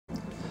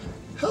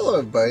Hello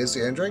everybody, it's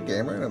the Android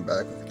Gamer, and I'm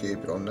back with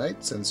Gabriel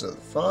Knight, Sins of the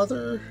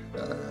Father.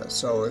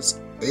 So I was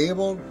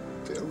able,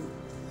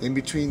 in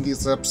between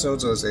these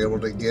episodes, I was able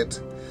to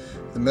get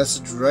the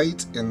message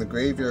right in the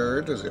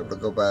graveyard. I was able to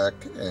go back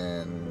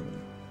and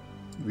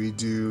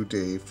redo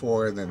day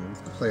 4 and then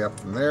play up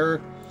from there.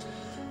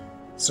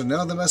 So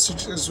now the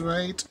message is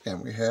right,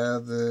 and we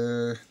have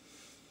the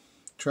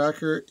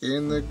tracker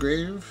in the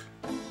grave,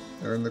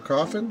 or in the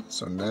coffin.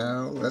 So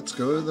now let's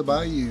go to the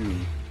bayou.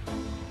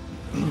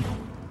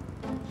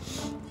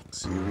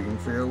 See if we can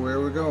figure out where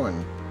we're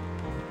going.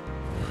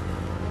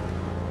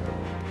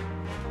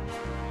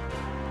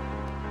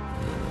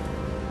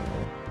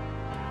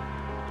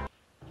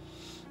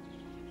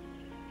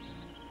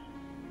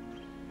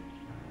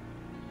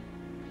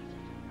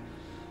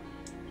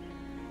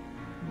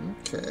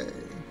 Okay.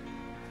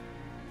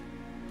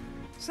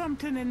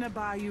 Something in the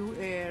bayou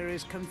air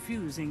is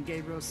confusing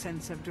Gabriel's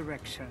sense of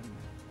direction.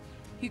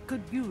 He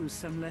could use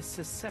some less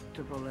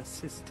susceptible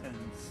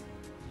assistance.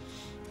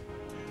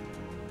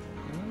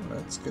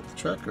 Let's get the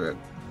tracker in.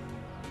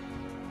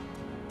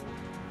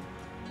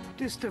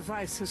 This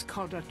device is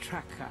called a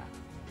tracker.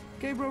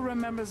 Gabriel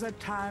remembers a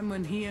time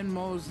when he and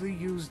Mosley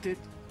used it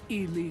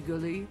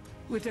illegally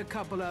with a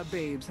couple of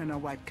babes in a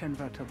white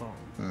convertible.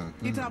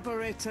 It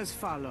operates as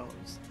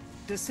follows.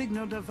 The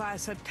signal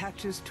device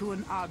attaches to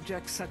an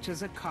object such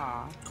as a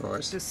car. Of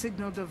course. The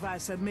signal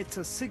device emits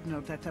a signal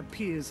that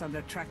appears on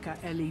the tracker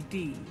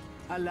LED,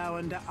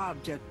 allowing the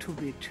object to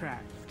be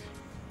tracked.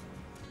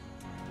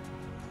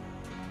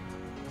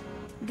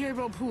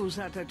 Gabriel pulls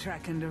out the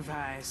tracking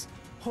device,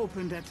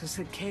 hoping that the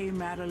Sakay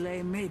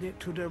Madeleine made it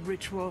to the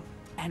ritual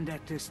and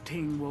that this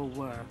thing will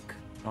work.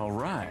 All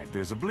right,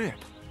 there's a blip.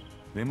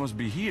 They must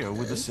be here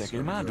with the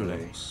Sakay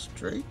Madeleine.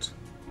 Straight.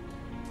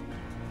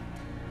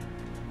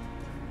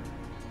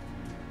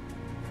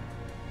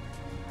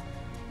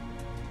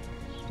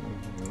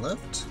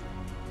 Left.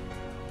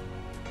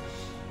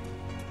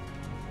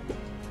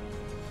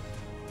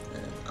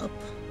 And up.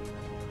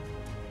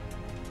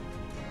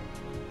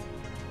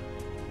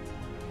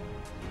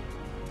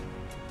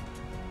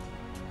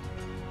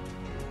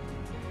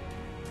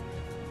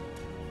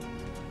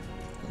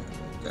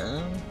 And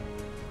down.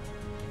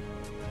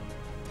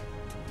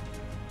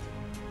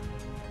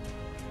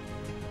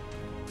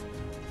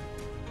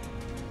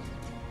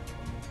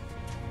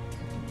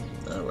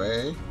 That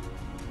way.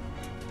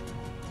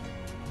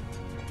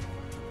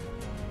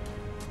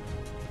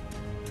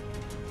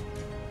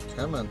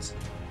 Come on. I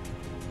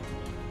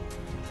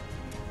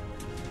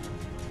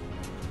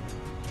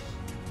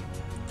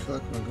feel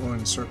like we're going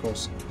in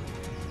circles.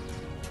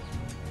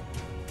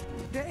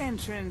 The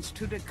entrance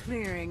to the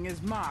clearing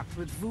is marked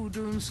with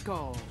voodoo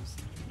skulls.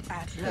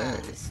 At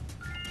last.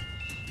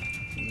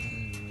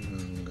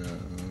 I'm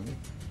gonna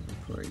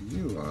put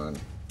you on.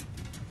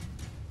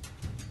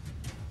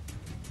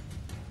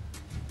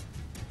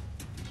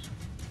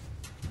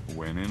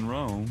 When in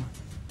Rome.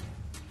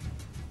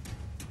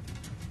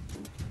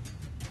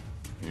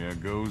 Here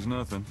goes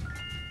nothing.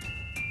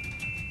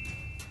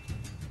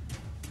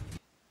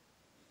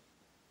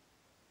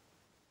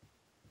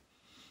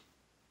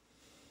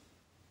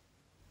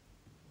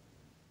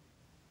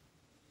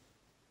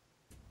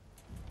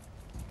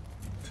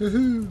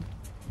 Woohoo!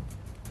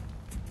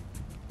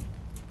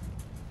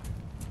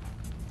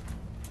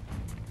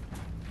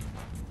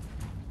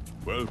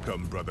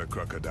 Welcome, Brother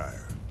Crocodile.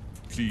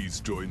 Please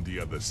join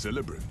the other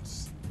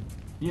celebrants.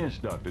 Yes,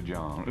 Dr.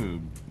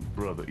 John,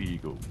 Brother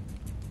Eagle.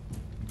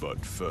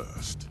 But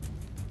first,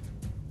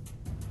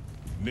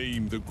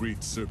 name the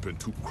great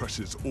serpent who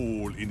crushes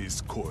all in his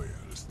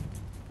coils.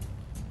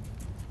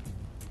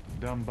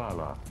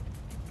 Damballa.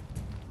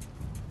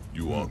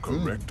 You are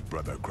correct,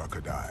 Brother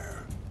Crocodile.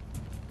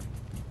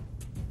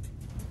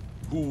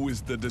 Who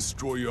is the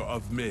destroyer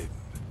of men?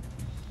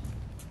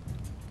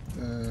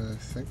 I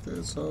think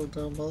that's all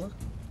down below.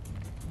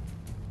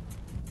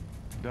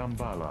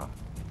 Damballa.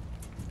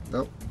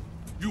 Nope.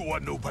 You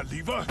are no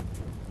believer.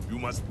 You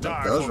must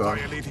die that was for wrong.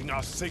 violating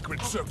our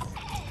sacred circle.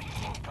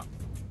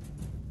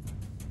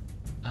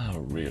 I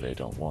really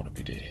don't want to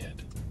be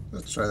dead.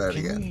 Let's try that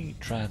Can again. we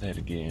try that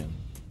again?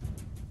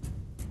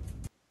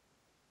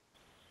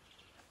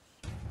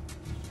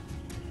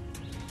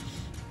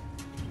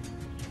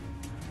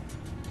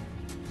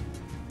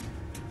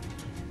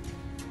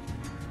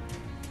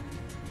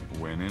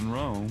 When in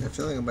Rome. I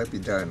feel like I might be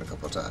dying a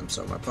couple times,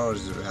 so my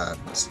apologies if it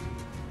happens.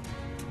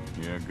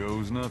 Here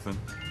goes nothing.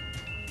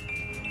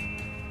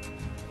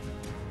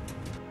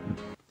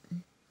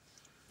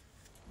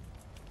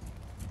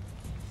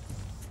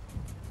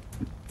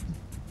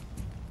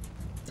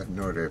 I have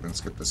no idea I can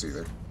skip this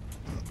either.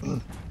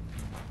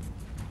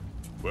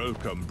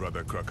 Welcome,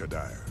 Brother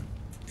Crocodile.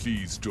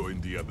 Please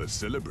join the other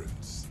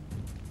celebrants.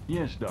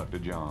 Yes, Dr.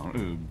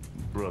 John,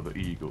 Brother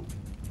Eagle.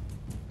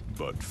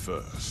 But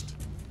first,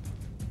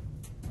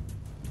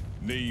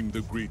 name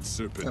the great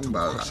serpent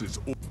Damballa. who crushes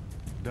all.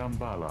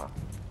 Damballa.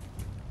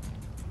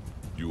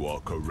 You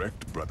are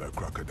correct, Brother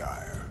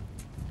Crocodile.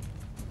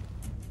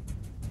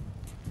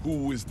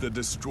 Who is the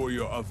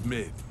destroyer of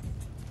men?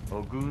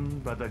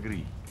 Ogun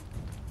Badagri.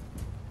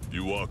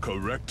 You are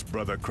correct,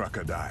 Brother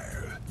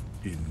Crocodile.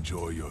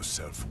 Enjoy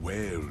yourself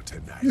well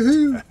tonight.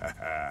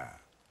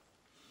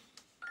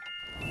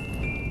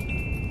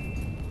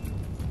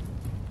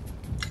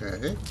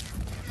 Okay.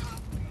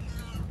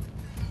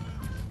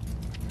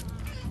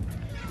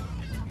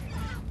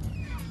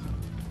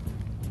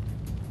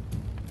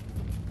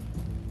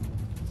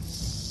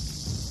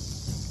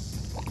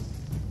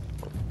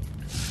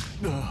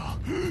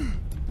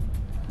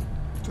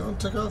 Don't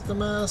take off the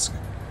mask.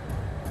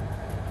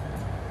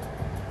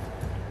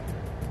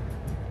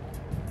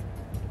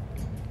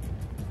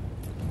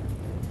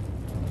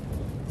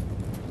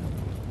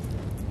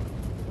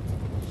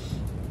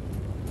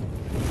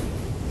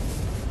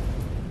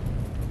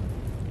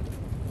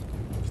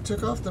 You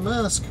took off the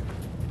mask.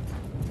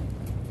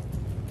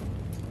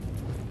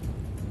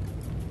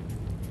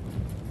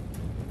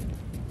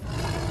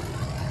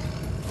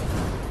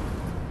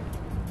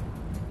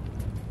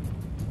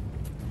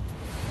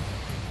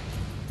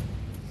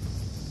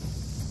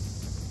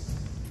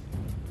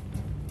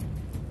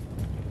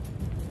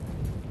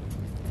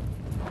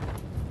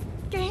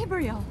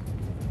 Gabriel!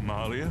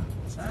 Malia?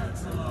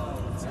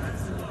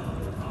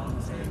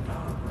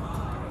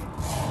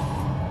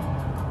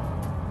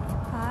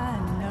 I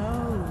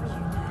know you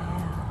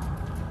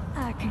now.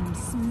 I can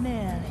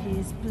smell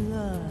his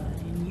blood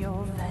in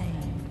your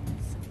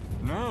veins.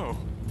 No.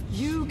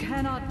 You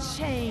cannot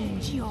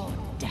change your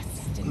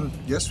destiny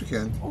Yes, we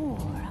can. or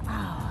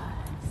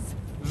ours.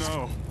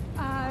 No.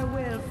 I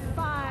will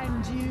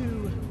find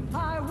you.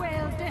 I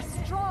will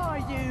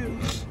destroy you.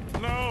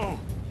 No.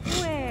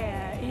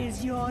 Where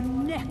is your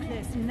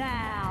necklace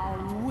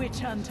now, witch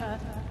hunter?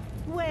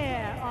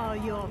 Where are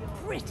your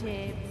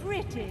pretty,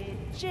 pretty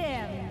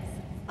gems?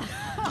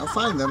 I'll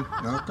find them.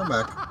 No, come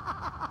back.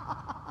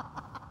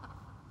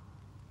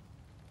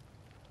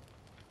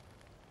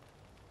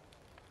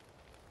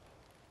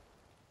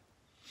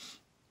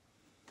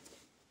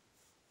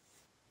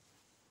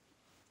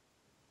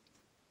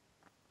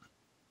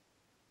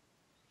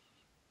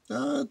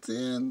 At the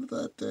end of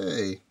that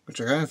day, which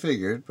I kind of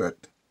figured, but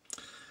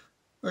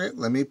okay,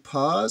 let me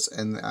pause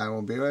and I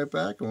will be right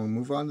back and we'll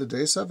move on to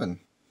day 7.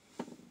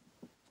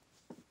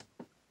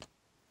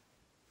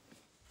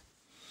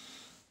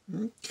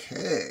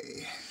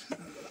 Okay.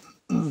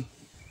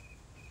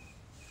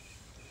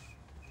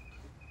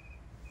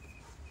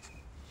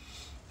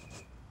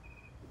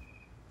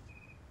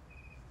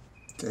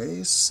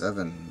 Day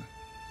 7.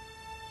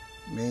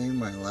 May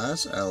my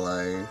last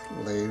ally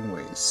lay in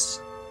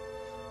waste.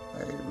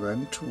 I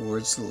run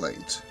towards the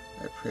light.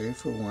 I pray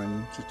for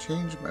one to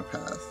change my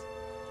path,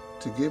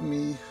 to give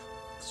me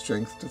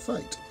strength to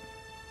fight.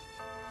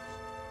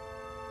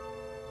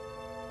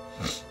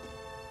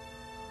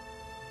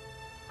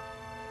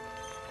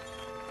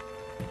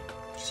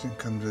 She's gonna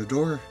come to the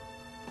door.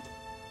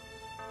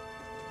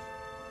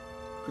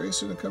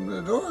 Grace gonna come to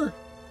the door.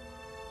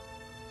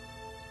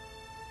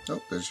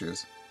 Oh, there she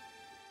is.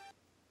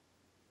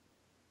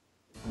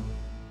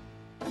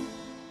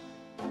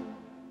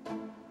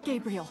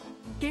 Gabriel!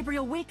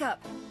 Gabriel, wake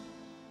up!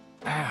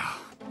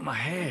 Ow, my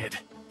head.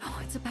 Oh,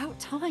 it's about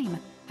time.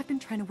 I've been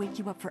trying to wake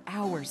you up for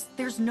hours.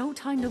 There's no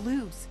time to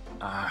lose.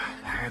 I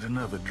had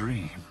another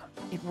dream.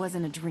 It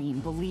wasn't a dream,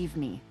 believe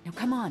me. Now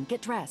come on,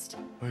 get dressed.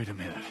 Wait a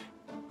minute.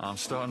 I'm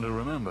starting to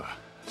remember.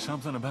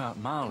 Something about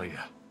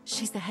Malia.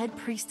 She's the head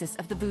priestess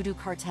of the Voodoo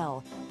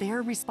cartel.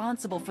 They're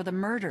responsible for the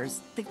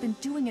murders. They've been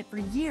doing it for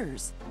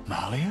years.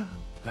 Malia?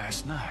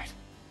 Last night.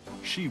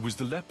 She was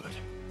the leopard.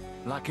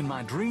 Like in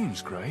my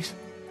dreams, Grace.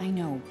 I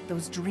know,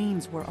 those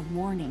dreams were a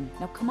warning.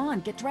 Now come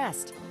on, get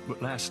dressed.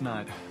 But last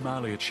night,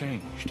 Malia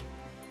changed.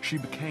 She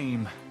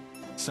became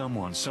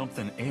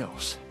something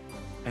else.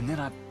 And then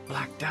I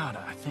blacked out,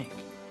 I think.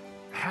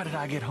 How did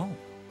I get home?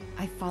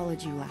 I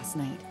followed you last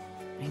night.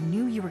 I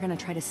knew you were gonna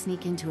try to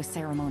sneak into a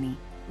ceremony.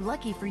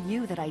 Lucky for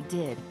you that I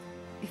did.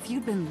 If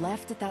you'd been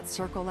left at that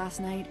circle last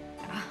night,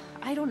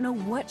 I don't know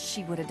what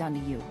she would have done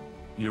to you.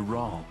 You're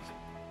wrong.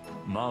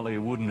 Malia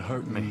wouldn't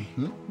hurt me.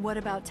 What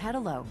about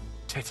Tetelo?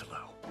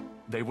 Tetelo.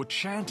 They were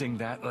chanting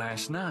that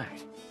last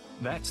night.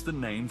 That's the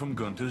name from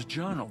Gunther's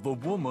journal, the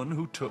woman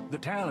who took the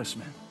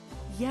talisman.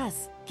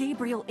 Yes,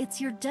 Gabriel,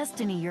 it's your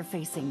destiny you're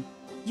facing.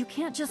 You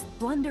can't just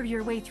blunder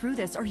your way through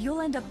this or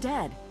you'll end up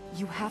dead.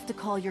 You have to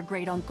call your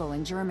great-uncle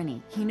in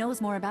Germany. He knows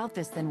more about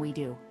this than we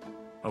do.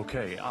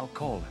 Okay, I'll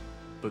call him.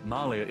 But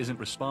Malia isn't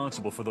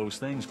responsible for those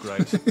things,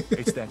 Grace.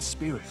 It's that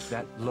spirit,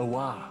 that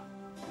Loa.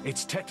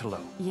 It's Tetelo.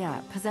 Yeah,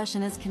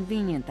 possession is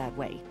convenient that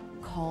way.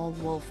 Call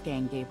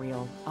Wolfgang,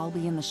 Gabriel. I'll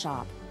be in the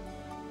shop.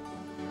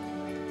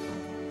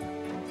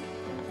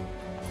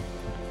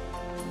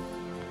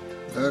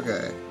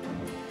 Okay.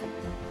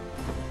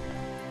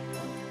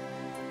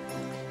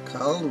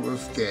 Call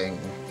Wolfgang.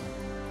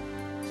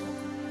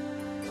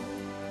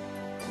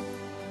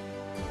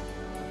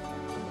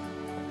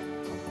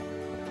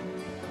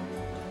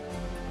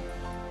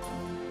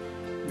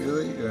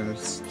 Really? You're gonna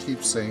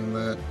keep saying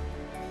that?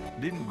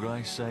 Didn't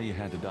Grace say you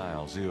had to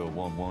dial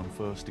 011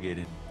 first to get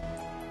in?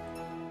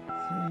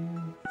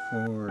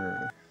 3,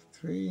 4,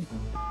 3.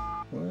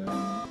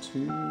 1,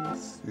 2,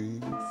 3,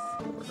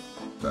 4.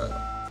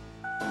 Dial.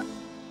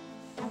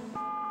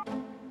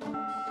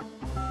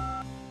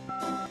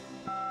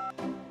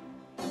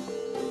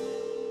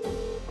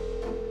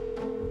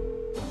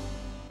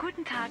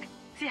 Guten Tag.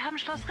 Sie haben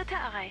Schloss Ritter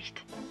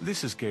erreicht.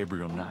 This is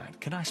Gabriel Knight.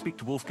 Can I speak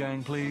to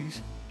Wolfgang,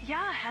 please?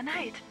 Ja, Herr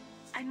Knight.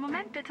 Einen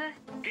Moment bitte.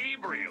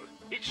 Gabriel,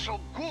 it's so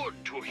good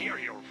to hear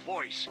your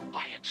voice.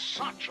 I had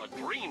such a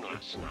dream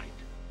last night.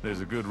 There's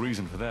a good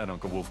reason for that,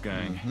 Uncle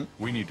Wolfgang.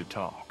 We need to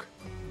talk.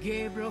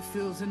 Gabriel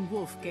fills in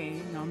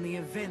Wolfgang on the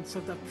events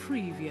of the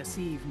previous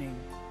evening.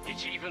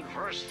 It's even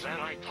worse than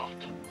I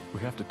thought. We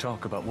have to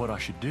talk about what I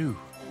should do.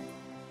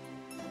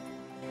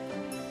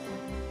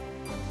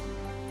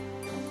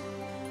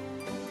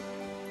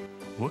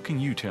 What can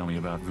you tell me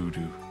about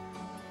voodoo?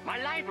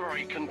 My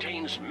library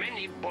contains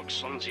many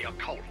books on the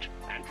occult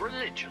and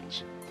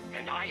religions,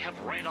 and I have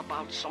read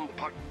about some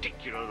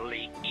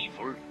particularly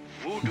evil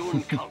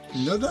voodoo cults.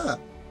 Know that.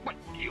 But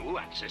you,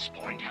 at this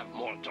point, have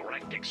more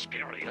direct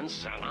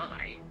experience than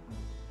I.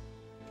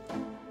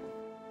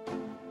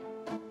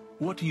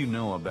 What do you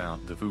know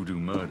about the voodoo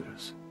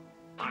murders?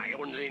 I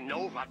only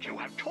know what you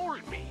have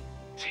told me.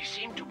 They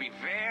seem to be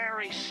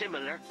very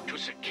similar to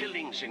the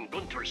killings in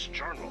Gunther's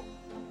journal.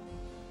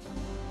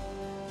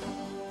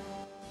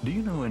 Do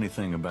you know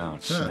anything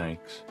about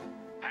snakes?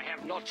 I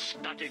have not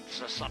studied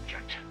the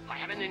subject. I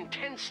have an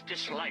intense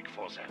dislike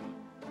for them.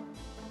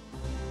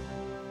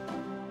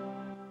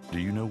 Do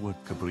you know what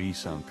Capri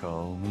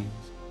Sancal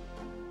means?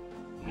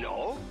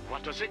 No?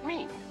 What does it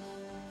mean?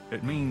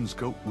 It means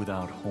goat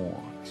without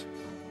horns.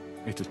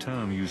 It's a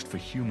term used for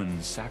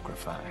human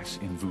sacrifice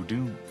in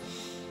voodoo.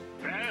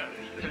 Well,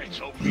 let's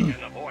hope we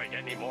can avoid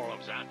any more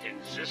of that in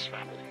this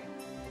family.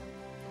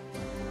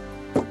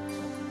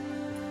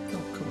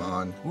 Oh, come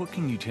on. What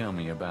can you tell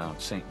me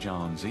about St.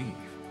 John's Eve?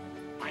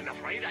 I'm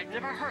afraid I've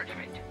never heard of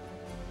it.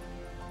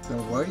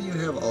 Then why do you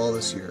have all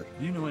this here?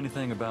 Do you know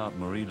anything about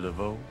Marie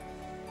Laveau?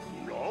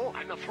 No,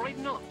 I'm afraid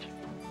not.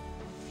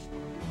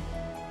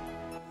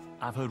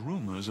 I've heard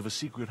rumors of a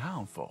secret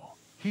houndfall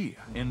here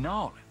in New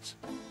Orleans.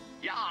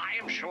 Yeah,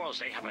 I am sure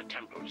they have a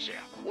temple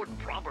there. Would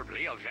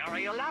probably a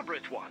very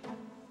elaborate one.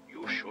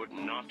 You should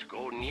not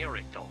go near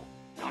it, though.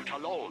 Not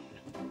alone.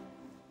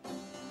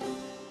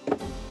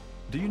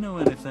 Do you know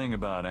anything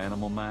about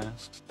animal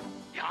masks?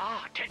 Yeah,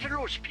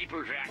 Tetanus people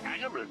wear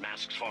animal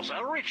masks for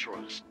their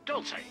rituals,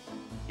 don't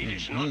they? It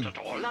is not at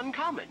all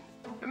uncommon.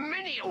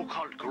 Many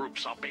occult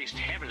groups are based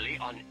heavily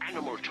on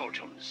animal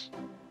totems.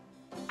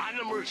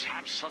 Animals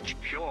have such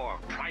pure,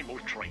 primal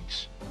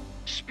traits.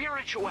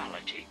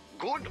 Spirituality,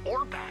 good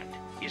or bad,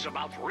 is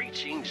about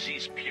reaching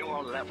these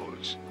pure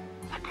levels.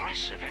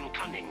 Aggressive and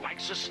cunning like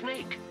the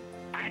snake.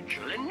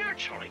 Agile and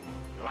nurturing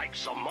like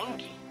the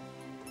monkey.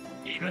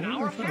 Even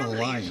our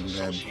family is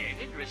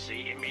associated with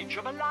the image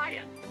of a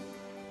lion.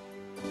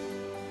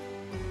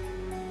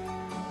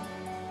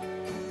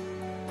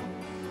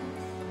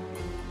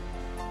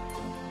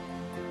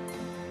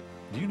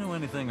 Do you know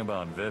anything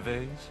about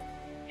veves?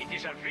 It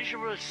is a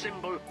visual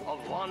symbol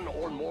of one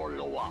or more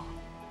Loa.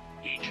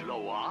 Each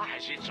Loa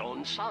has its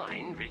own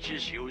sign, which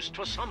is used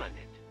to summon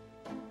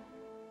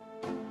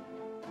it.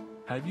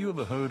 Have you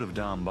ever heard of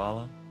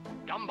Damballa?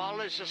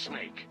 Damballa is a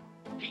snake.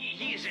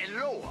 He is a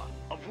Loa,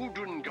 a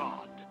voodoo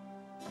god.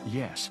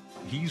 Yes,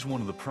 he's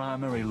one of the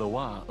primary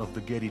Loa of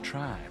the Getty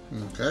tribe.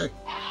 Okay.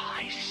 Ah,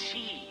 I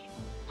see.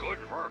 Good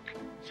work.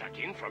 That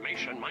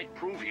information might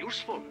prove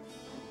useful.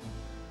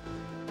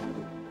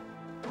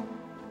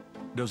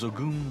 Does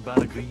Ogun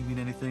Balagri mean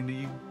anything to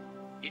you?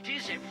 It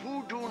is a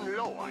voodoo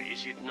Loa,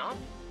 is it not?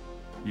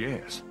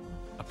 Yes,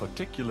 a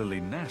particularly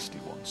nasty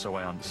one, so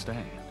I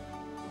understand.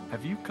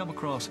 Have you come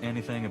across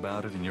anything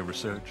about it in your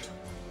research?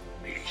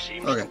 It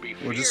seems Okay, to be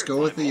we'll just feared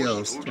go with by the most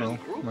yellows. voodoo Well,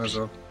 groups. might as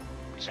well.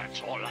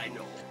 That's all I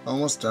know.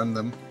 Almost done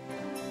them.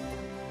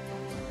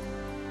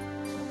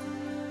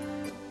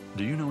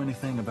 Do you know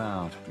anything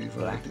about We've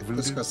black already voodoo?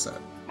 discussed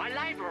that. My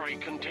library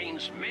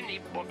contains many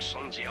books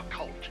on the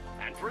occult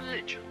and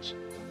religions,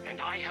 and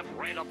I have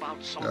read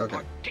about some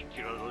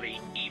particularly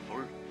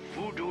evil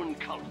voodoo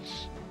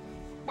cults.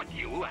 But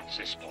you, at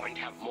this point,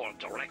 have more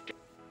direct...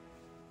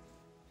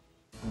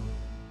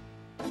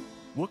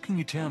 What can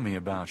you tell me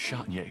about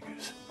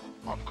Schottenjägers?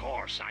 Of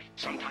course, I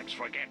sometimes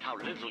forget how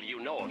little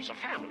you know of the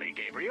family,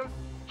 Gabriel.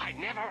 I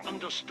never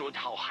understood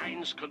how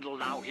Heinz could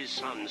allow his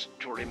sons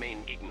to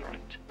remain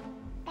ignorant.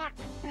 But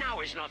now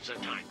is not the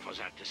time for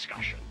that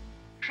discussion.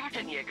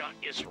 Schottenjäger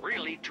is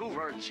really two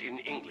words in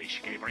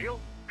English, Gabriel.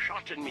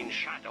 Schotten means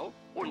shadow,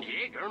 and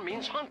Jäger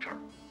means hunter.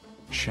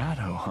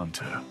 Shadow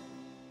hunter?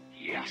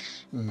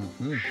 Yes,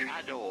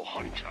 shadow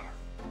hunter.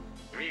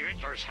 We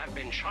Ritters have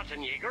been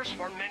Schottenjägers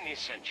for many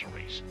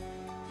centuries.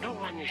 No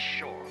one is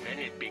sure when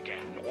it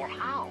began or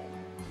how,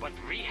 but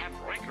we have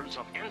records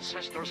of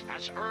ancestors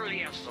as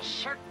early as the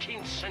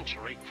 13th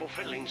century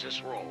fulfilling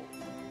this role.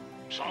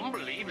 Some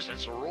believe that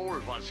the role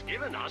was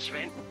given us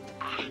when...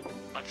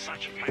 but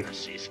such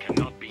fantasies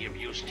cannot be of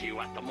use to you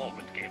at the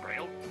moment,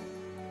 Gabriel.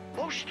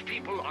 Most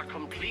people are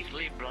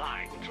completely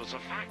blind to the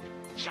fact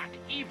that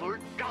evil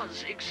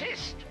does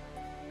exist.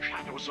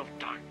 Shadows of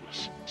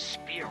darkness,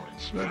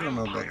 spirits, I don't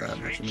know about vampires, that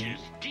much. witches,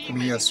 I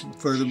mean, yes,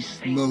 for the these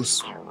things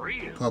most are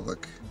real.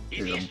 public, they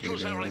It don't is to believe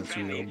their anything's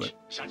real, advantage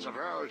but that the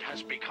world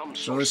has become there's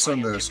so always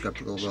some that are scientific,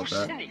 skeptical so about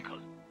that. cynical.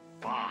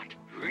 But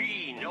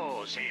we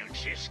know they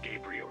exist,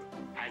 Gabriel,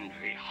 and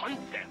we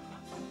hunt them.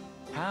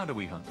 How do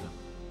we hunt them?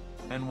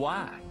 And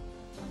why?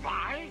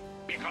 Why?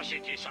 Because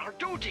it is our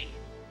duty.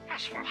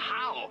 As for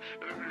how,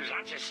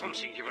 that is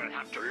something you will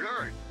have to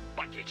learn.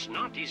 But it's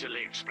not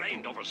easily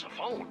explained over the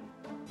phone.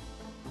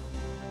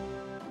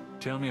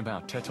 Tell me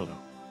about Tetelo.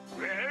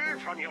 Well,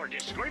 from your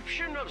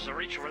description of the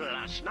ritual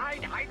last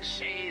night, I'd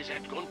say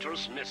that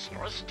Gunther's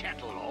mistress,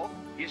 Tetelo,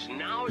 is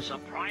now the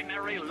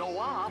primary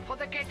Loa for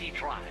the Getty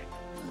tribe.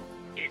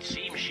 It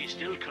seems she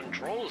still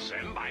controls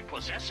them by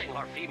possessing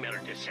her female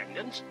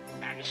descendants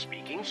and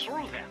speaking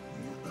through them.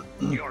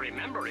 You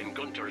remember in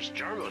Gunther's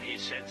journal he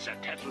said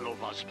that Tetelo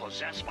was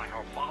possessed by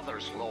her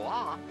father's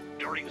Loa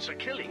during the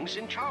killings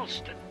in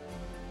Charleston.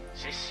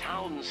 This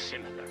sounds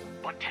similar,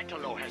 but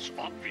Tetelo has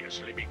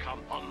obviously become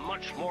a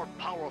much more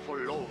powerful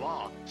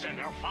Loa than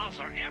her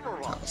father ever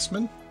was.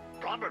 Talisman?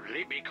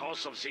 Probably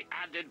because of the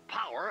added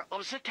power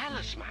of the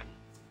talisman.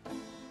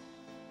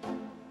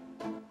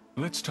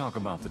 Let's talk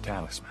about the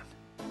talisman.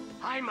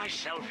 I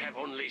myself have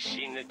only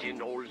seen it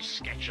in old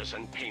sketches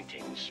and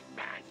paintings,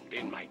 and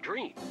in my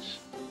dreams.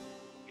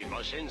 It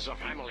was in the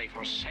family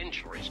for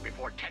centuries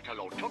before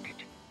Tetelo took it.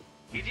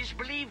 It is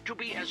believed to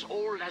be as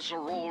old as the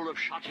role of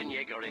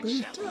Schottenjäger But it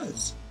itself.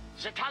 does.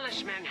 The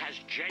talisman has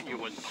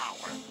genuine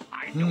power.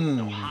 I don't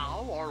know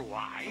how or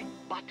why,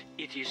 but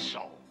it is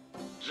so.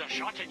 The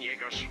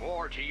Schottenjäger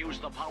swore to use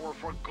the power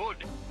for good,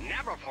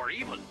 never for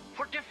evil,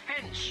 for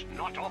defense,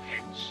 not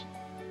offense.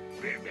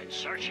 We've been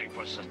searching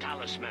for the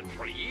talisman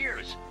for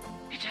years.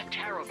 It's a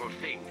terrible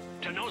thing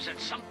to know that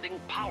something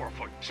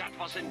powerful that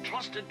was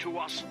entrusted to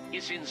us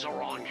is in the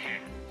wrong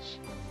hands.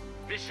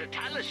 With the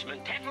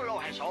talisman, Tetelo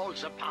has all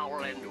the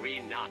power and we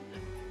none.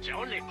 The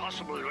only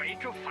possible way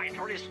to fight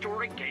her is to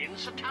regain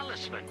the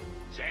talisman.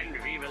 Then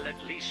we will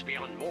at least be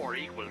on more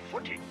equal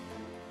footing.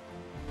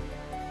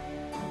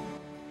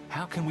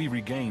 How can we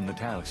regain the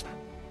talisman?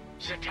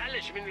 The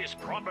talisman is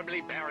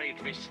probably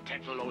buried with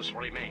Tetelo's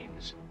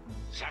remains.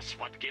 That's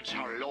what gives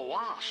her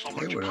Loa so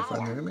Okay, much where do I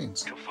find the power.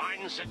 remains? To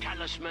find the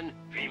talisman,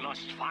 we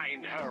must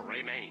find her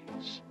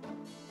remains.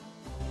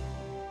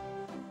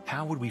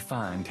 How would we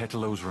find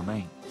Tetelo's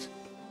remains?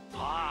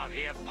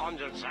 We have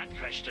pondered that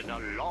question a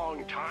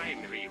long time,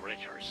 we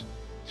Ritters.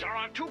 There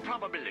are two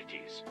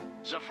probabilities.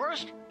 The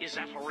first is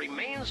that her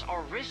remains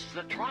are with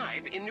the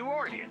tribe in New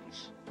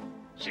Orleans.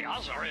 The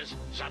other is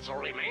that the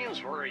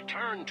remains were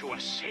returned to a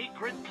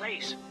sacred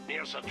place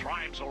near the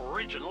tribe's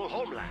original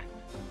homeland.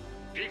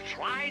 We've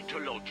tried to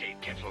locate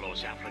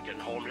Tetelo's African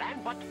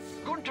homeland, but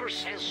Gunther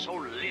says so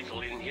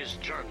little in his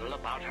journal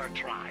about her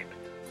tribe,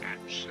 and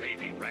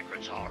slaving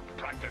records are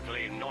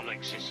practically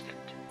non-existent.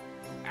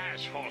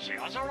 As for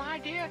the other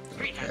idea,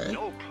 we had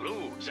no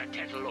clue that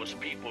Tetelo's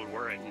people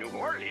were in New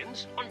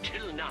Orleans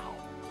until now.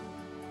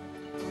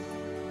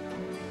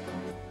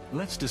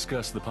 Let's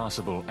discuss the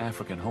possible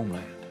African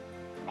homeland.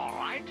 All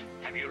right,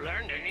 have you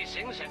learned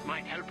anything that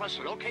might help us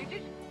locate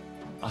it?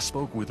 I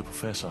spoke with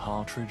Professor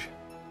Hartridge,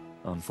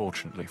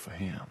 unfortunately for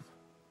him.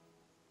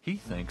 He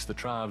thinks the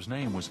tribe's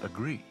name was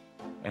Agree,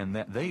 and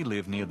that they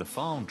live near the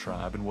Fawn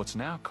tribe in what's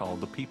now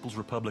called the People's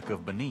Republic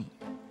of Benin.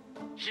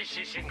 This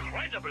is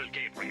incredible,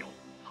 Gabriel.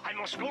 I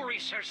must go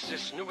research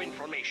this new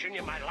information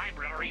in my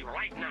library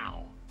right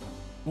now.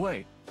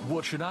 Wait,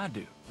 what should I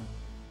do?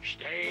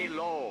 Stay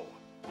low.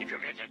 If you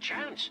get a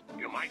chance,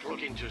 you might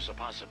look into the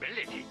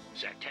possibility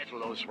that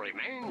Tetelo's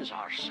remains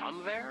are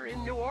somewhere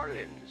in New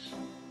Orleans.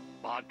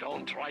 But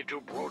don't try to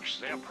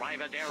broach their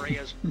private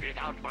areas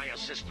without my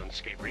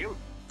assistance, Gabriel.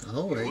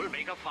 Oh, wait. You will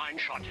make a fine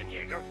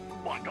Schottenjäger,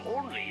 but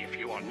only if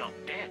you are not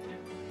dead.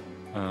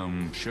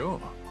 Sure.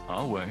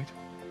 I'll wait.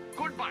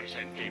 Goodbye,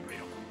 then,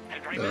 Gabriel.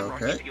 And remember,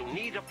 Okay. if you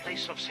need a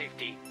place of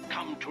safety,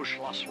 come to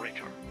Schloss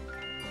Ritter.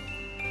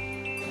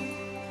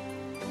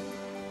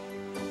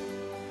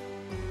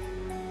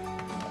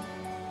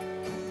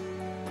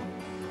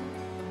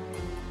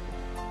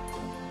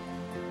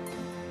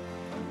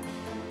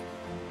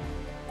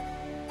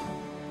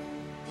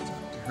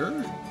 Talk to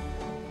her.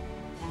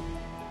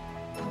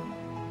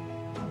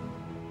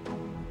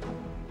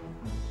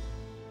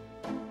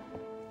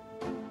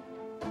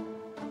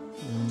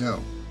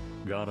 No.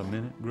 Got a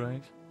minute,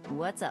 Grace?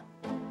 What's up?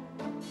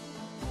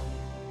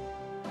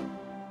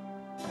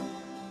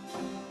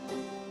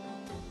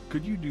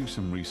 Could you do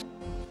some research?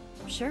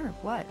 Sure,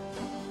 what?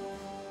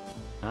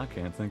 I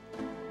can't think.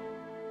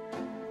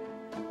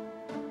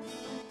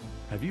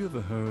 Have you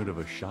ever heard of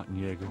a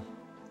Schottenjäger?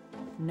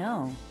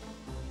 No.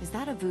 Is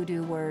that a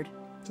voodoo word?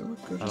 Is that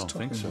what Kurt I is don't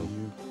think talking so.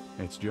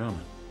 about? It's German.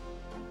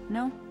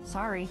 No,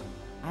 sorry.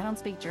 I don't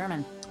speak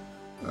German.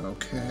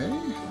 Okay.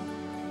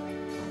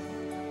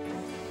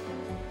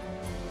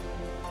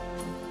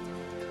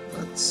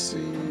 Let's see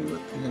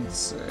what they can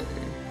say.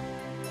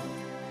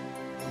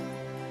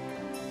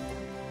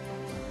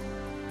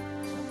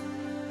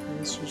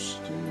 Answers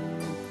to...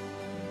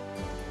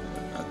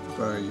 At the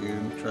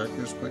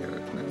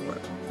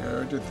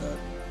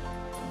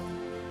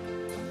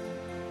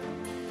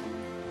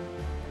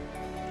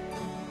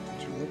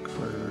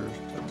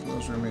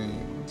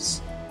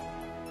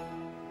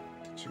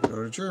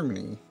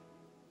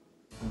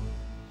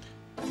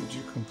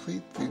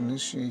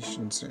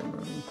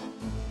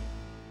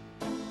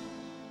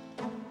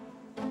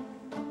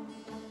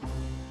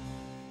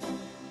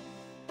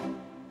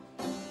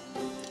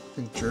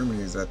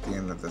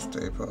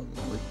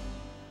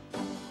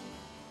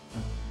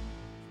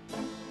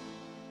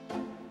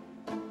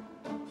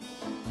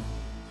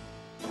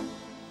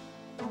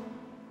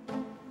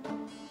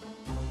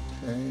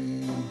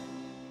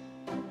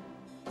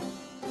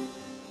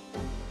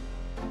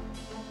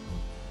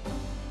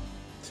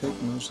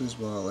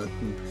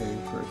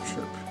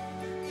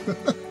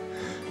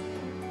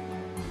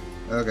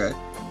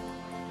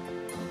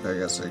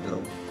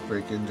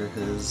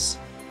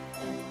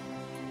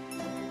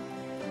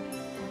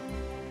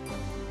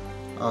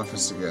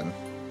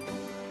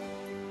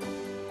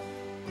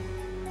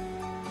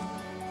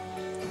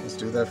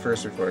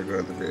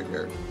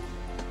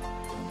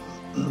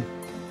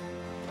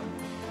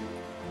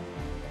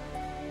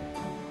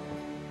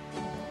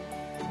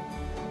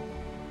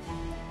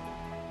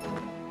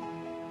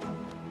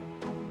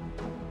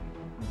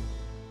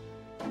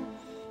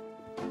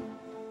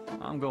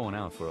I'm going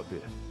out for a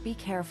bit. Be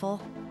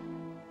careful.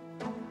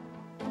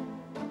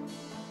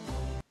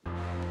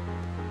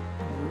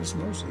 Where's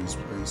Mosley's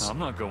place? I'm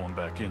not going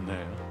back in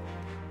there.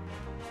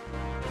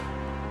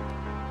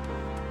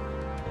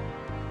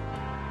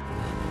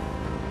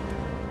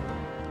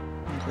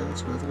 Okay,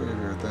 let's go to the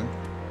graveyard then.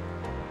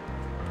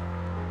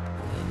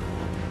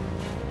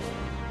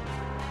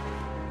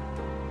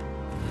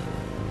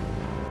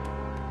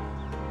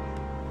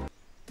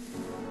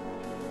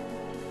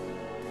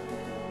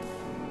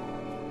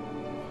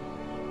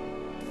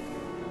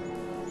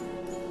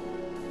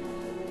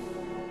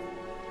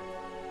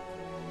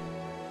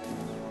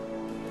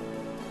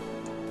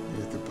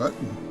 Hit the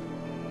button.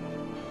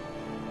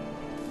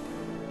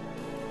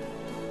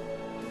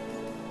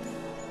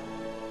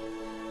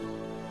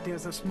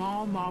 There's a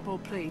small marble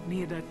plate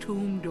near the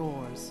tomb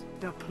doors.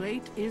 The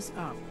plate is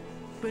up.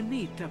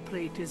 Beneath the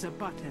plate is a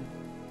button.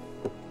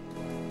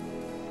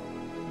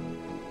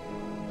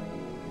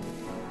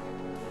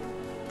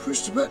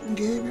 Push the button,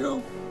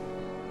 Gabriel.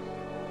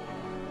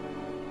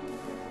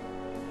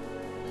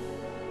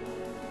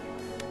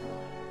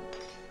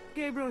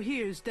 Gabriel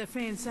hears the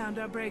faint sound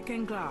of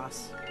breaking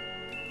glass.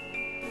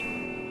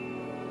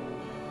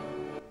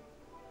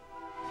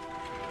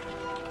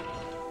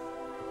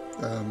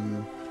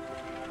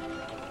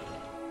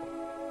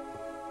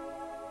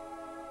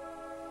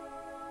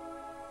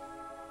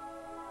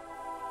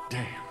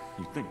 Damn,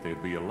 you'd think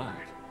there'd be a light.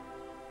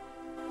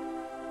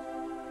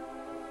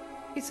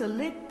 It's a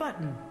lit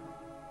button.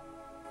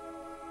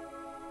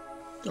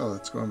 Oh,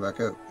 it's going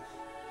back out.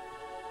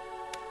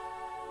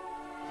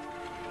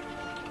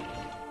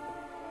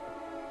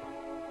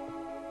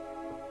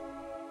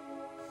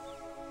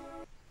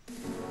 Do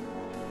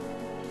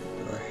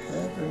I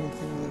have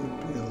anything that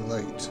would be a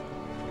light?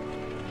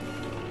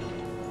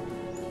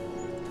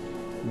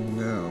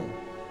 No.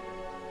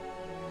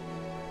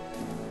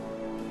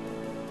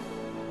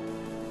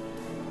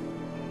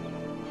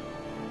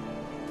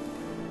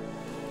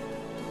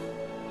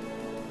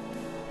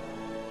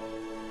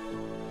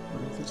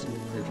 There's a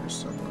lighter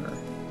somewhere.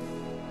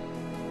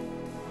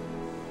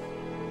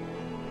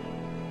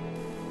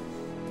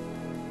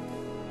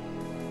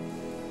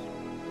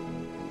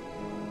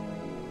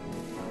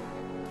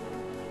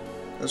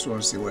 I just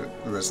want to see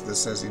what the rest of this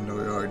says, even though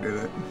we already did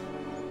it.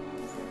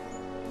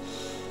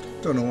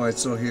 Don't know why it's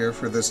still here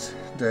for this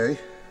day.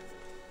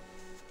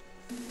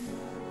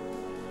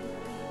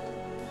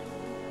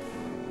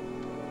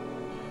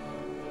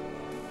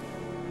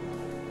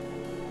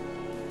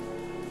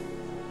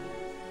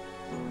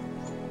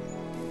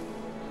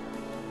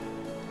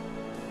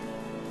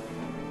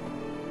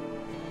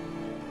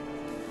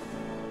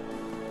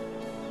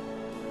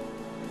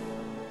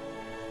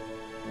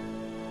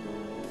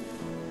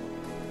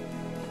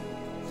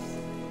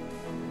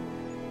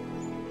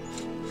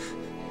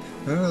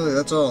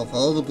 That's all.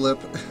 Follow the blip.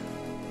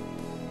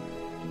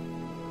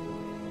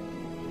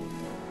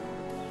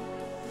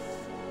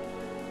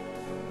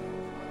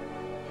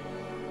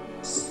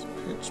 It's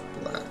pitch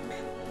black.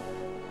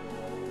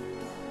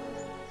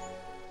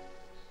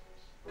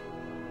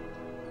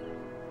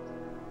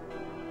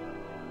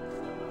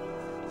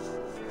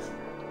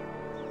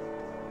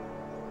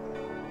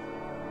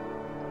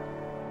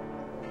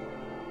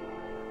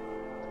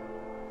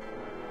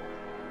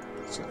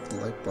 Looks like the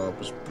light bulb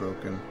was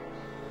broken.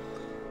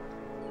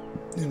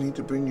 You need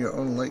to bring your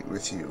own light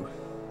with you.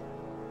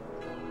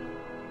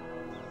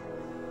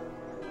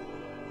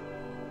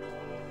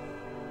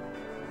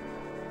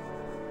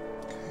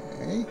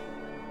 Okay.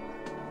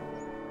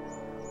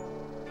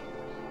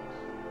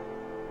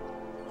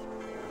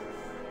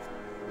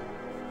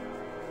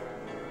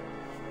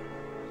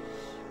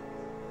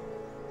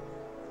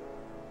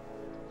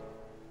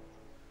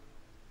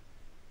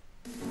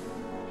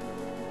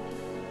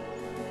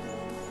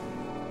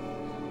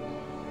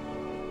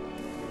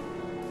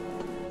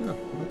 Oh,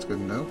 that's good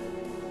to know.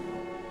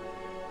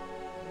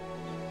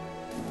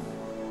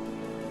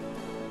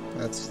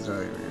 That's the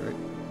diary, right?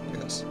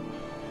 Yes.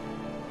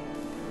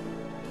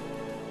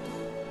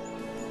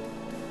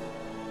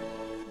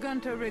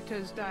 Gunter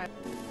Ritter's diary.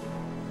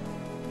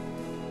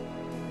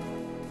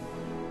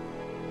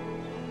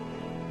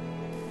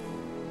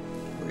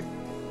 Wait.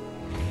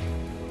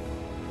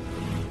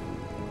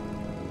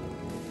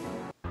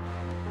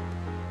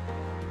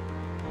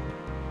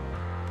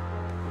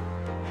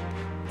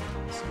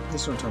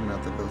 This one time I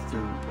have to go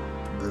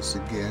through this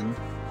again.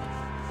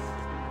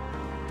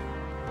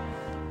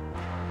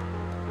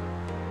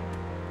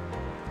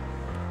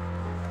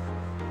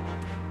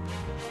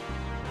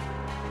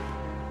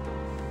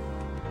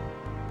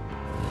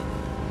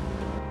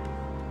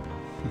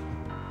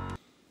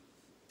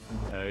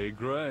 Hey,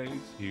 Grace,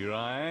 here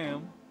I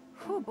am.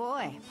 Oh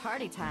boy,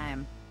 party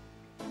time.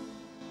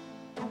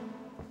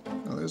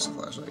 Oh, there's a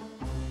flashlight.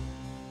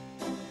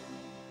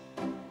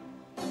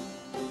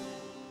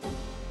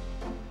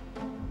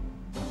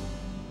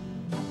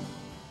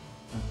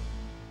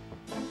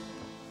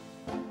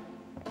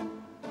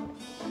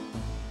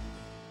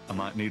 I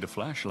might need a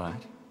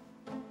flashlight.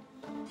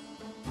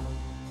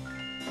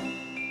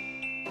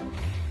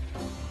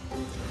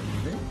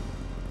 Okay.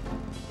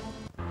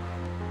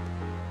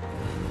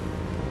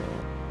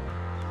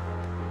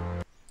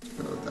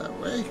 Go that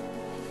way.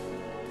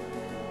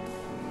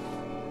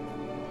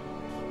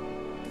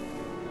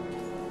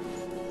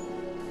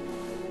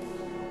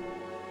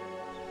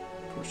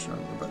 Push on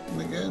the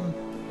button again.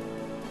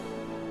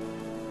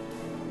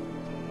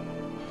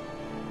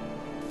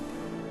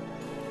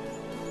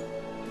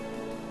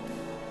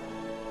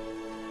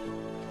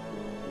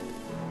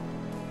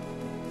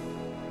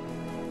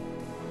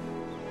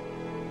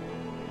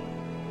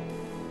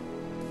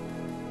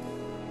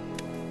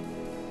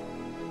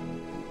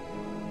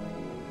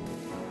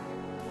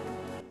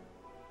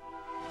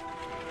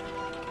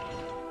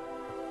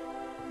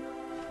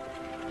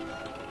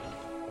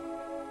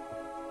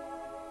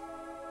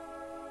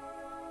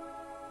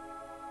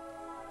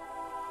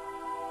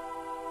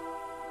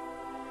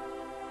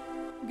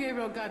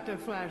 Gabriel got the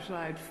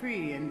flashlight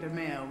free in the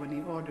mail when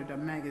he ordered a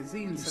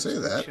magazine say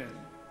that. subscription.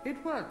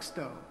 It works,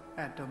 though,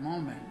 at the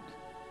moment.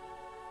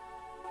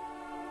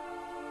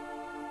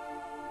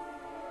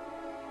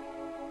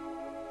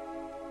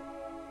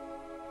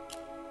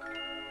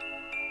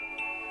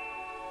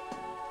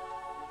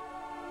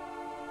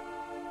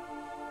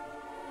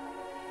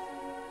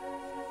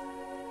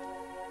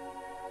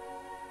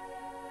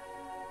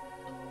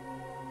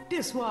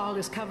 This wall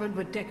is covered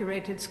with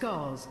decorated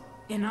skulls,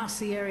 an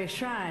ossuary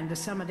shrine to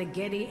some of the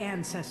Getty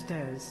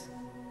ancestors.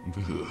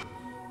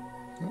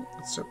 Oh,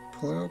 let's start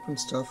pulling open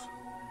stuff.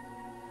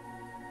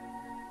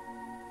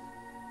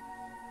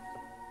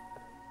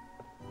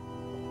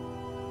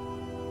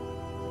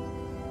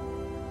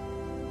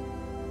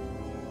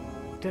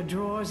 The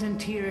drawer's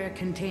interior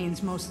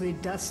contains mostly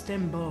dust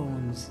and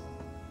bones.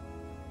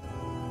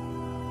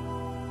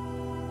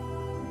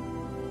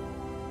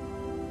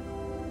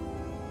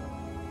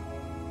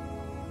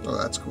 Oh,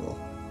 that's cool.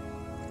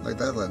 Like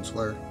that lens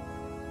flare.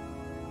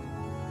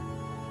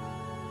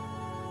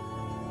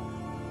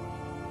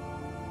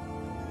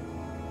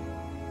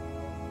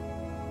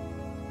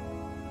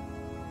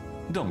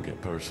 Don't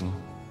get personal.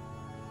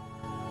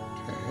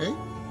 Okay.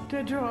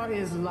 The drawer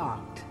is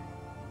locked.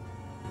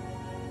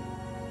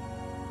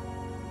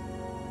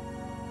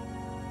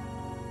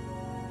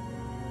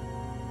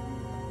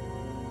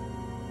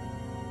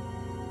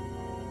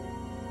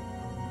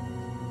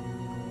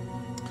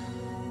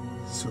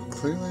 So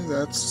clearly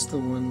that's the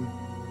one.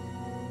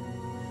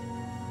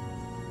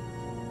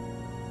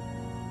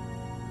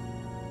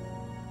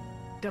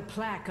 The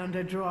plaque on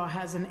the drawer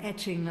has an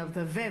etching of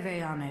the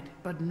Veve on it,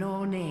 but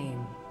no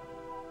name.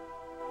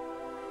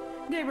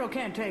 Gabriel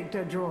can't take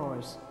the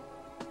drawers.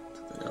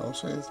 Did they all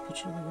say it's a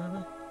picture of the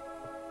baby?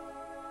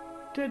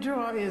 The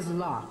drawer is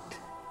locked.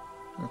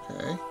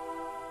 Okay.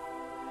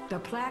 The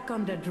plaque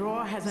on the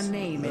drawer has a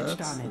name etched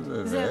that's on it.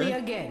 Veve.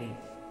 Zelia Getty.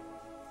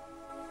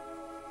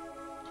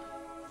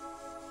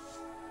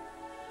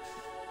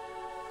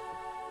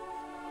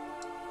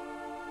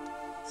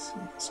 Let's see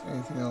if there's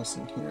anything else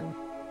in here.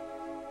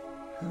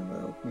 How do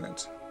I open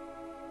it?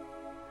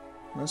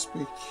 Must be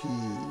a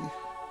key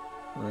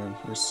around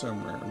here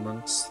somewhere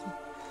amongst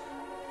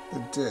the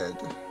dead.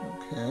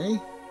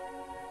 Okay.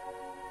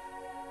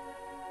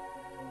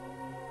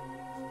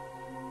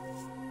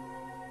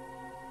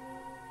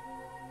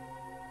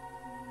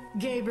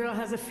 Gabriel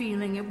has a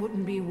feeling it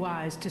wouldn't be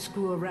wise to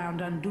screw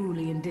around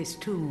unduly in this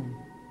tomb.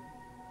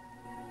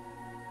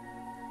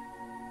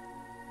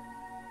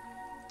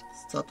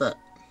 Stop that.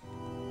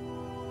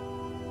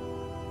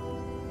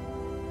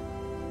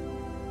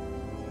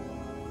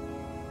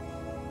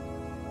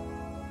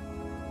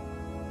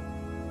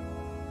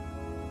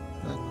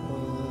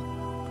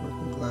 Aqua,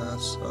 broken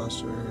glass,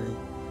 ossuary.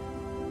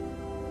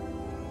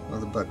 Oh,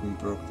 the button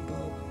broke the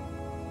bulb.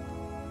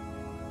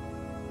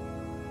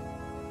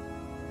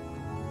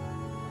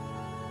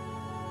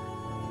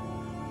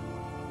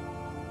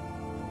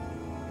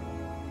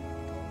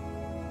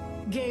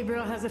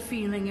 Gabriel has a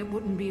feeling it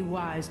wouldn't be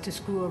wise to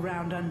screw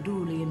around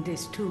unduly in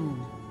this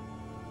tomb.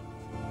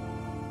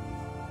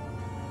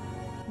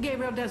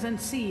 Gabriel doesn't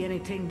see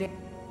anything there.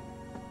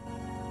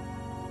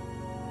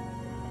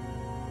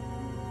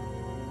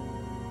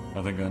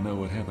 I think I know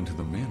what happened to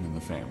the men in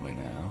the family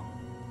now.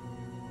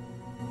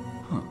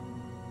 Huh.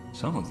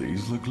 Some of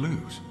these look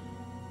loose.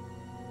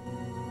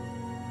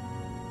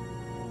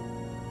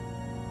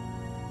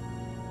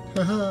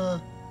 Haha.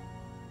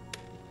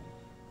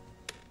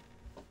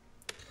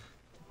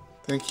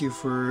 Thank you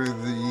for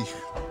the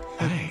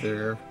hint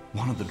there.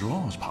 One of the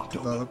drawers popped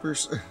open.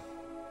 Developers.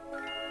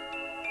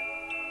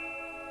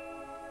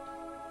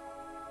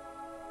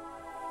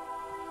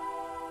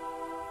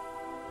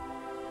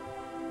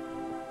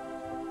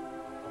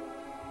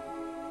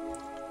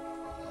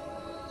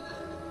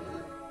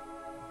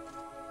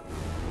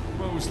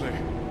 Mosley.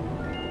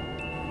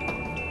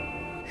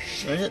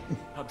 Dang it.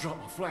 I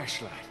dropped my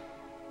flashlight.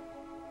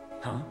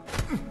 Huh?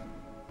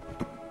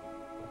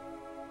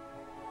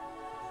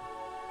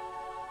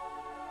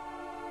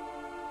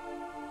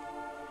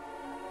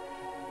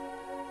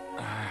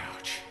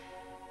 Ouch.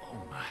 Oh,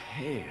 my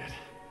head.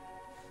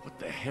 What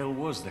the hell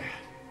was that?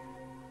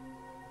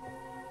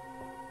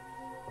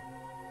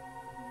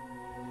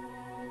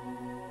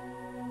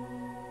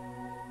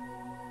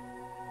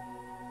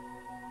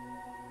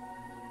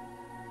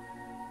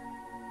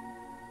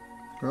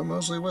 Well,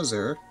 Mosley was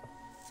there.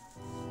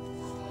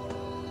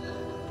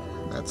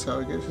 That's how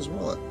he got his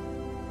wallet.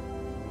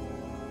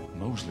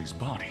 Mosley's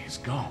body is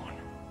gone.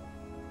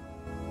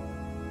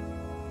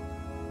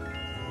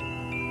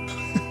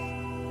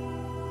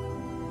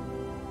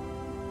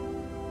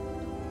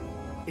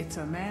 It's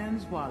a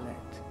man's wallet.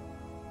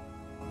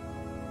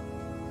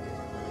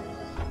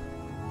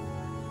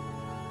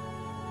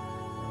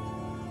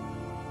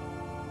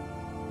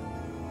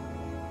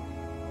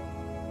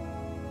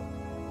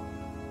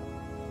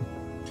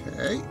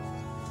 Okay.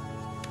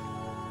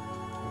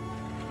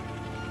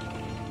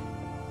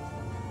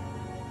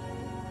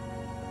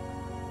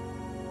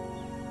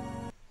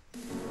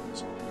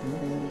 Is there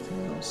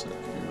anything else I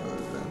can do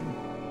other than...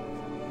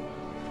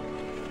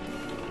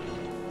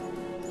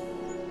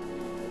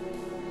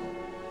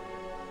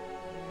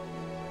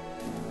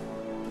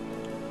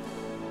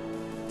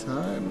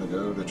 Time to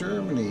go to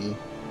Germany.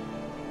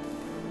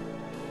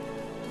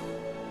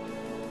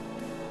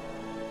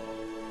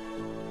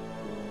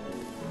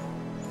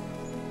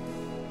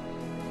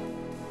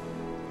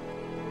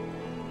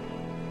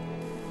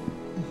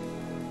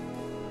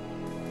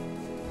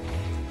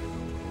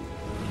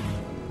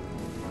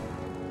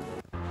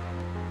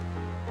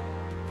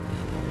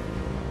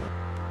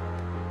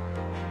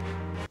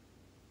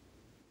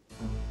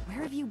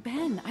 Where have you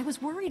been? I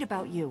was worried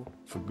about you.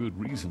 For good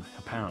reason,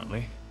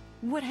 apparently.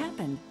 What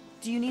happened?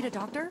 Do you need a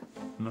doctor?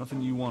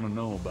 Nothing you want to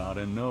know about,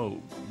 and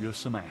no,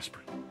 just some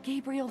aspirin.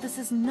 Gabriel, this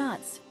is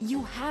nuts.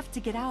 You have to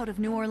get out of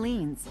New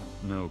Orleans.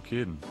 No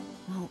kidding.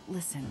 Well,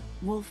 listen,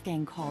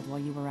 Wolfgang called while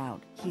you were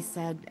out. He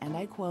said, and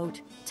I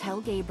quote,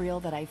 "Tell Gabriel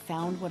that I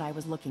found what I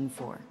was looking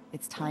for.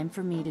 It's time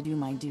for me to do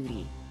my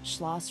duty.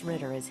 Schloss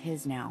Ritter is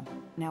his now.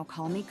 Now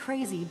call me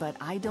crazy, but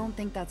I don't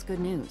think that's good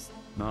news."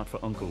 Not for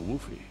Uncle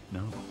Wolfie,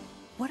 no.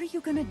 What are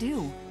you gonna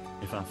do?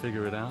 If I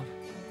figure it out,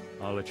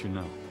 I'll let you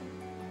know.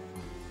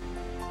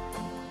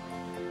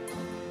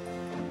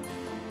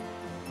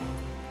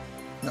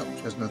 Nope,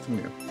 there's nothing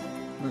new.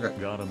 Okay.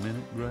 Got a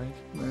minute, Greg?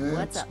 What's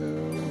Let's up? go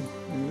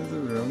into the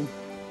room.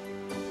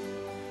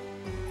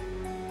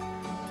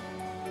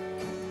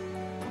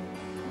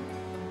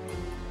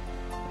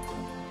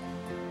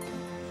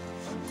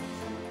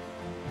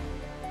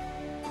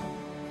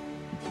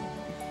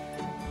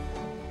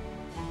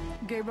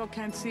 Gabriel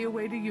can't see a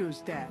way to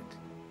use that.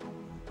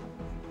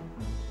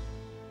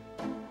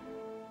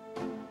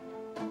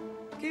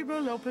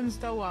 Gabriel opens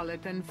the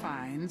wallet and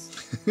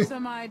finds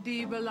some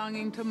ID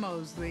belonging to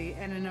Mosley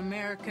and an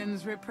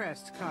American's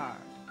repressed card.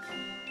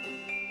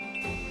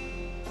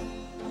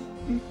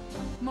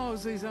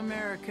 Mosley's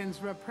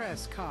American's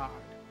repressed card.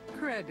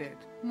 Credit.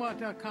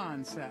 What a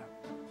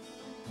concept.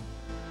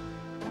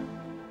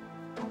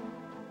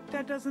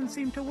 That doesn't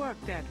seem to work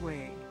that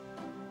way.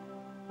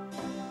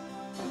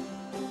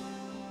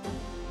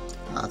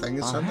 I think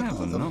it's I time to have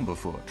call a them. number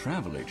for a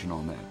travel agent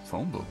on that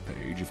phone book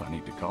page if I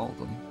need to call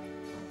them.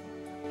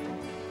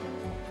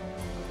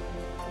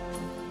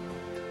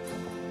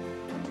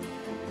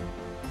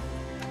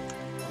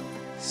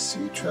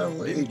 Sea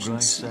Travel Didn't Grace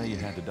Agency. say you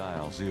had to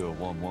dial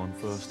 011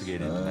 first to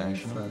get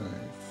international?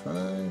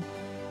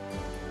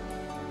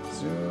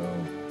 555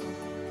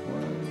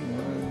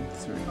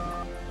 0113.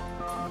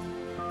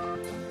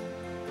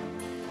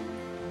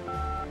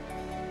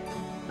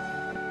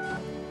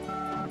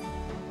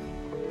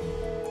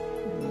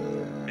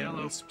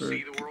 Hello, Pittsburgh,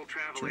 See the World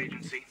Travel Germany.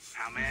 Agency.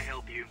 How may I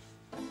help you?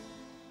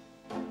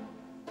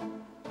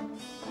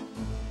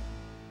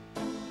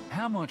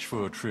 How much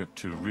for a trip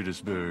to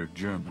Rittersberg,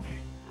 Germany?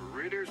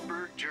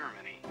 Rittersberg,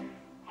 Germany.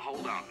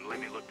 Hold on, let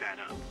me look that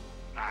up.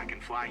 I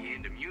can fly you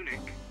into Munich.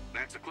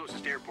 That's the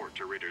closest airport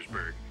to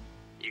Rittersberg.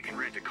 You can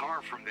rent a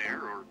car from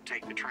there or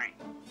take the train.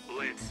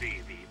 Let's see,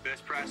 the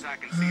best price I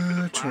can see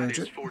for the flight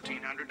is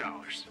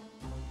 $1,400.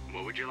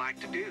 What would you like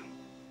to do?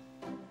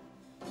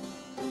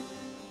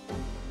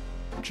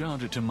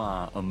 Charge it to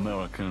my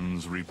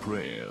Americans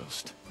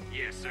repressed.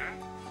 Yes, sir.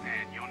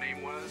 And your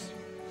name was?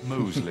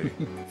 Mosley.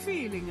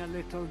 Feeling a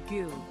little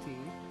guilty,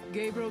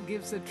 Gabriel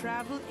gives the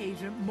travel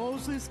agent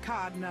Mosley's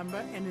card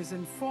number and is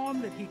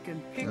informed that he can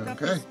pick up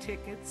his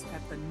tickets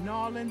at the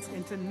Nolans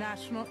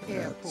International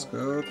Airport. Let's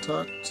go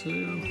talk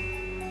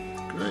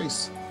to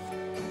Grace.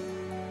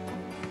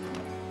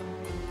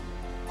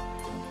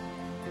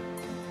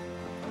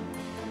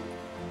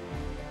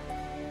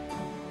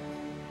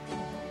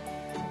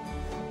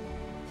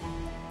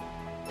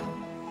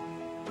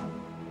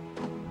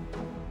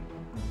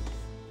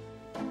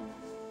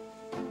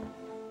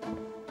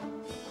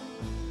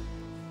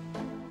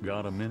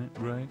 Got a minute,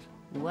 Grace?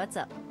 What's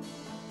up?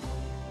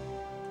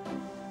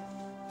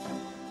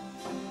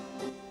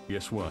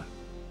 Guess what?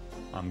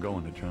 I'm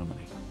going to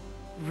Germany.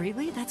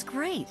 Really? That's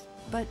great.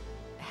 But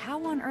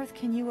how on earth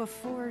can you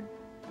afford...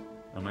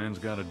 A man's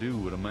gotta do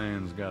what a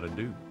man's gotta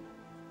do.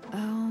 Oh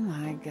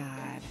my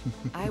god.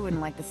 I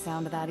wouldn't like the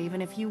sound of that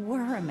even if you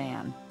were a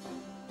man.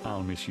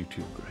 I'll miss you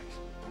too, Grace.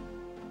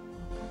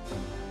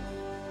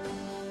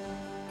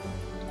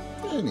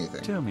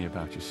 Anything. Tell me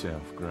about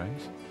yourself,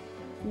 Grace.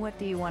 What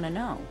do you want to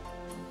know?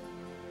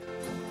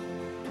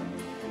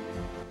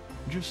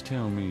 Just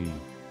tell me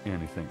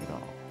anything at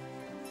all.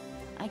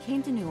 I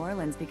came to New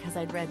Orleans because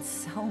I'd read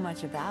so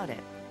much about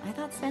it. I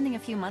thought spending a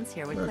few months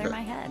here would clear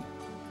my head.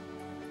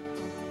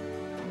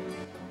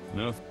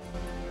 No.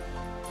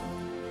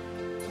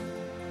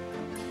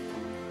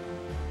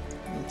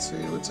 Let's see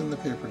what's in the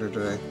paper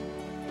today.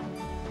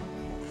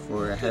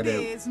 Before I head out.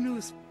 Today's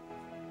news.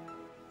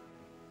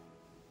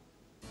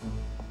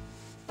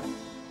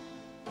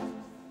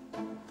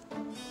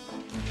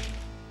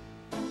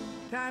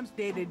 Times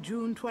dated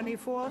June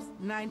 24th,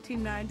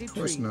 1993. Of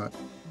course not.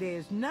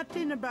 There's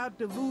nothing about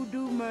the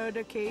Voodoo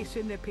murder case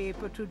in the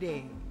paper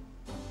today.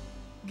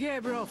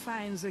 Gabriel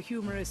finds a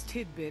humorous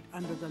tidbit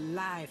under the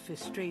Life is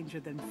Stranger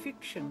Than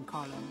Fiction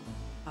column.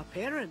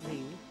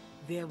 Apparently,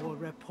 there were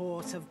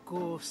reports of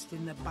ghosts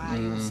in the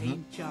Bayou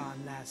Saint John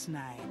last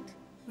night.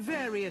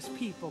 Various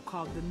people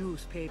called the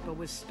newspaper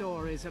with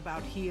stories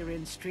about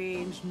hearing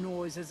strange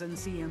noises and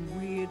seeing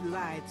weird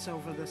lights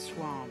over the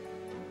swamp.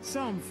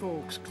 Some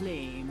folks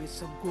claim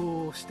it's a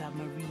ghost of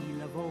Marie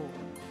Laveau.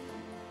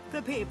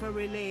 The paper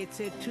relates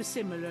it to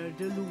similar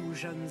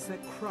delusions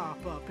that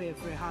crop up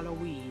every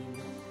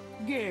Halloween.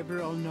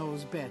 Gabriel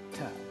knows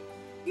better.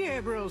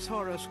 Gabriel's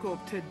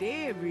horoscope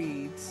today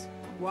reads,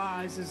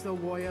 "Wise is the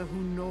warrior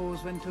who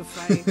knows when to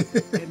fight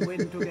and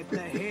when to get the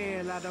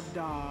hell out of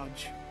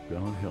Dodge."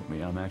 God help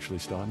me, I'm actually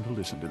starting to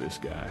listen to this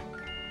guy.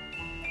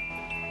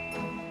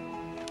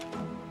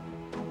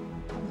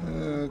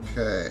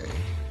 Okay.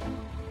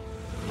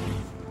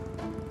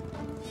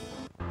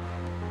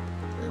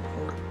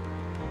 Airport.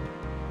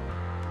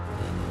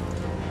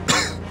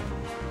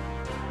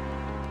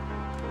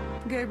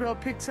 Gabriel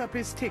picks up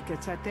his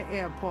tickets at the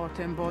airport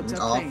and boards a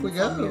plane. Off we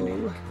from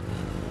Munich. go.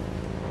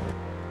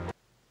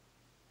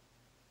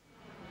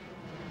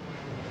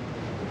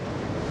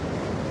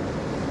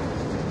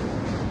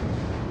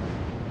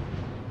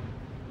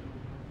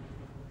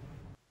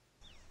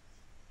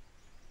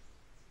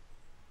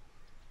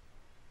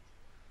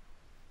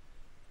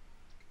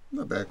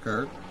 Not bad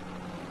card.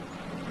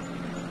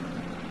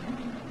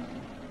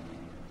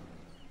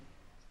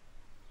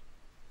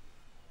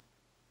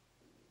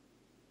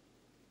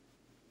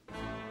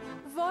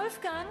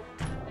 Wolfgang?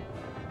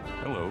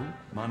 Hello,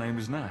 my name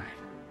is Knight.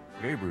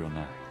 Gabriel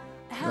Knight.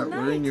 Herr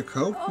Not wearing your Knight.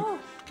 coat, Oh,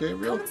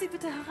 Gabriel? kommen Sie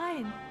bitte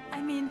herein. I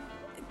mean,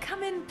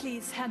 come in,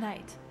 please, Herr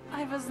Knight.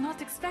 I was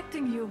not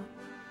expecting you.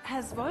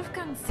 Has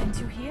Wolfgang sent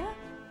you here?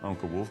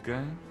 Uncle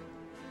Wolfgang?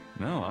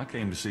 No, I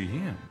came to see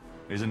him.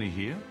 Isn't he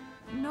here?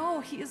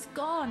 No, he is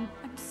gone.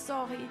 I'm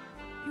sorry.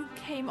 You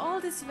came all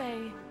this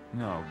way.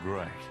 No,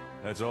 great.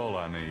 That's all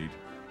I need.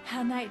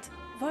 Herr Knight,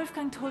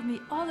 Wolfgang told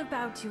me all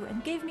about you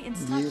and gave me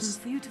instructions Yes.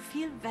 for you to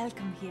feel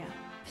welcome here.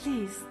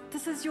 Please,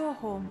 this is your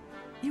home.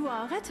 You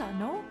are a retter,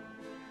 no?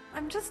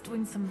 I'm just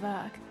doing some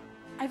work.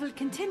 I will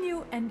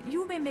continue and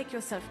you may make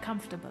yourself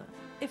comfortable.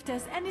 If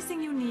there's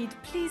anything you need,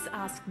 please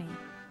ask me.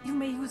 You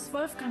may use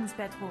Wolfgang's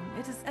bedroom.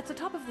 It is at the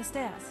top of the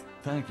stairs.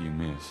 Thank you,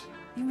 miss.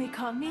 You may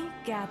call me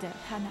Gerda,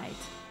 Herr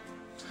Knight.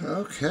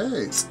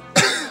 Okay.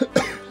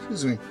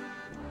 Excuse me.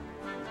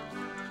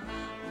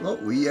 Well,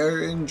 we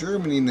are in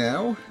Germany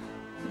now.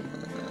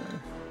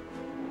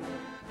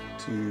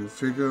 To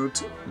figure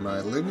out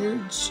my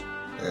lineage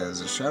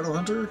as a shadow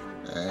hunter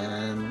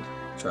and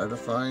try to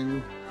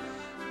find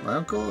my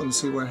uncle and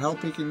see what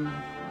help he can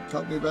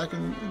help me back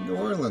in New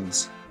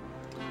Orleans.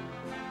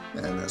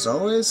 And as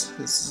always,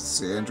 this is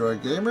the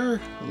Android Gamer.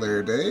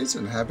 Later days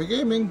and happy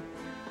gaming.